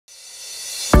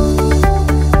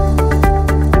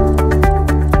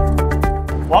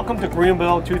Welcome to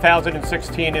Greenbuild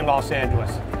 2016 in Los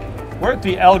Angeles. We're at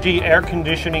the LG Air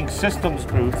Conditioning Systems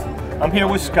booth. I'm here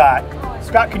with Scott.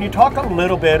 Scott, can you talk a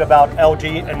little bit about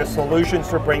LG and the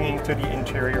solutions they're bringing to the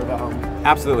interior of the home?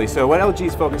 Absolutely. So what LG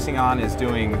is focusing on is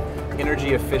doing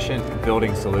energy efficient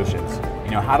building solutions.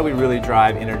 You know, how do we really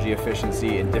drive energy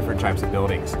efficiency in different types of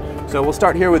buildings? So we'll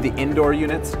start here with the indoor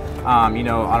units. You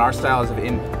know, on our styles of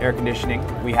air conditioning,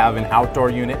 we have an outdoor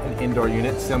unit and indoor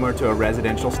unit similar to a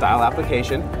residential style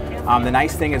application. The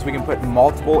nice thing is we can put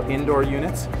multiple indoor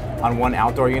units on one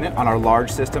outdoor unit. On our large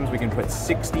systems, we can put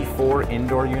 64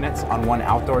 indoor units on one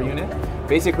outdoor unit.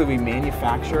 Basically, we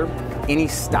manufacture any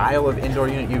style of indoor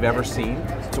unit you've ever seen.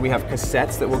 So we have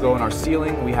cassettes that will go in our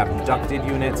ceiling, we have ducted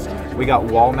units, we got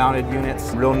wall-mounted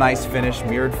units, real nice finish,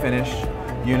 mirrored finish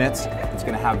units. It's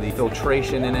going to have the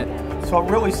filtration in it. So it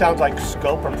really sounds like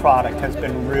scope of product has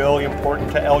been really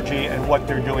important to LG and what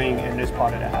they're doing in this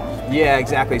part of the house. Yeah,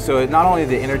 exactly. So not only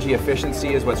the energy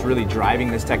efficiency is what's really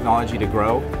driving this technology to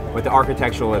grow, but the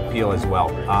architectural appeal as well.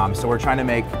 So we're trying to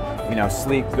make, you know,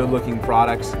 sleek, good-looking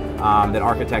products that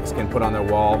architects can put on their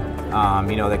wall,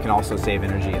 you know, that can also save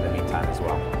energy in the meantime as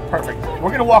well. Perfect. We're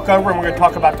going to walk over and we're going to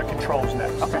talk about the controls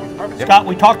next. Okay, perfect. Scott,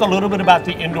 we talked a little bit about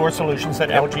the indoor solutions that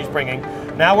LG is bringing.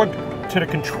 Now we're to the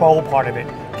control part of it.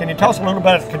 Can you tell us a little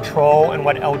bit about the control and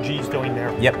what LG is doing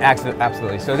there? Yep,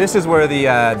 absolutely. So this is where the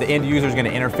end user is going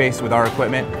to interface with our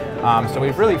equipment. So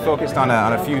we've really focused on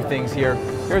a few things here.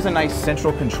 Here's a nice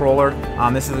central controller.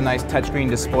 This is a nice touchscreen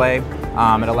display.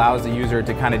 It allows the user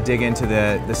to kind of dig into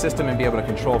the system and be able to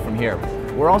control from here.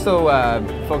 We're also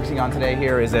focusing on today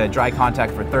here is a dry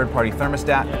contact for third-party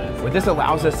thermostat. What this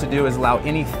allows us to do is allow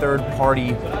any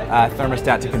third-party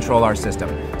thermostat to control our system.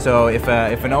 So if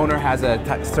an owner has a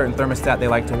certain thermostat they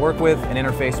like to work with and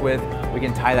interface with, we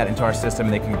can tie that into our system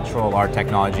and they can control our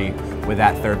technology with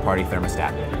that third-party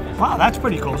thermostat. Wow, that's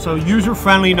pretty cool. So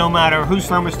user-friendly, no matter whose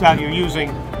thermostat you're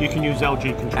using, you can use LG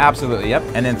controls. Absolutely, yep.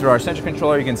 And then through our central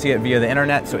controller, you can see it via the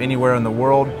internet, so anywhere in the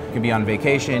world. You can be on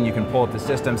vacation, you can pull up the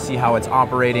system, see how it's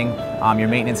operating. Your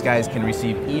maintenance guys can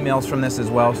receive emails from this as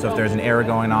well, so if there's an error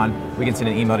going on, we can send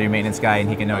an email to your maintenance guy and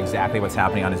he can know exactly what's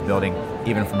happening on his building,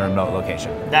 even from a remote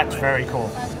location. That's very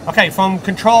cool. Okay, from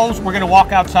controls, we're going to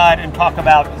walk outside and talk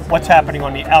about what's happening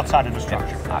on the outside of the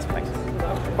structure. Awesome, thanks.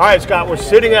 All right, Scott, we're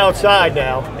sitting outside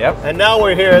now. Yep. And now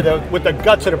we're here with the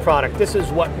guts of the product. This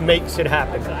is what makes it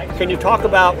happen. Can you talk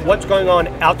about what's going on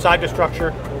outside the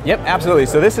structure? Yep, absolutely.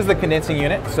 So this is the condensing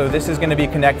unit. So this is going to be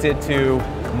connected to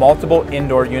multiple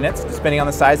indoor units. Depending on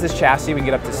the size of this chassis, we can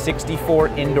get up to 64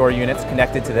 indoor units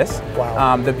connected to this.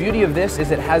 Wow. The beauty of this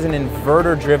is it has an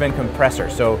inverter-driven compressor,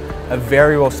 so a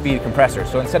variable speed compressor.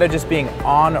 So instead of just being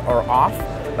on or off,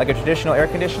 like a traditional air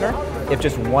conditioner, if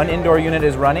just one indoor unit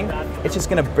is running, it's just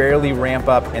going to barely ramp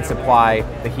up and supply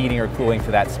the heating or cooling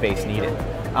for that space needed.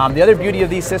 The other beauty of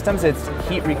these systems, it's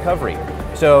heat recovery.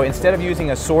 So instead of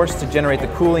using a source to generate the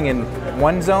cooling in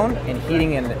one zone and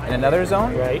heating in another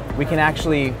zone, right, we can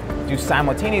actually do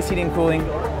simultaneous heating and cooling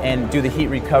and do the heat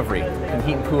recovery and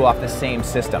heat and cool off the same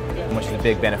system, which is a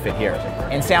big benefit here.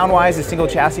 And sound-wise, the single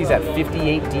chassis is at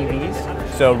 58 dBs,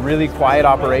 so really quiet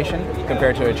operation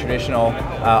compared to a traditional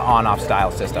on-off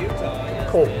style system.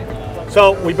 Cool.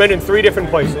 So we've been in 3 different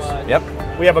places. Yep.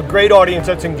 We have a great audience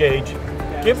that's engaged.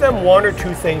 Give them 1 or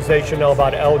 2 things they should know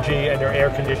about LG and their air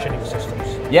conditioning systems.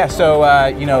 Yeah, so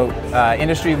you know,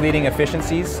 industry-leading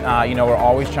efficiencies. You know, we're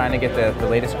always trying to get the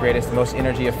latest, greatest, most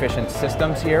energy-efficient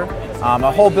systems here.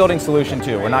 A whole building solution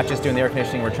too. We're not just doing the air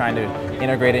conditioning. We're trying to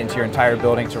integrate it into your entire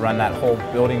building to run that whole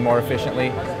building more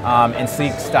efficiently. And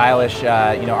sleek, stylish,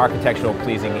 you know, architectural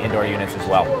pleasing indoor units as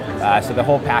well. So the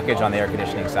whole package on the air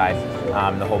conditioning side,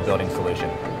 the whole building solution.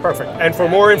 Perfect. And for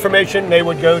more information, they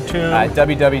would go to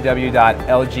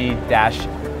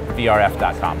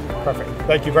www.lg-vrf.com. Perfect.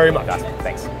 Thank you very much. Awesome.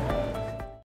 Thanks.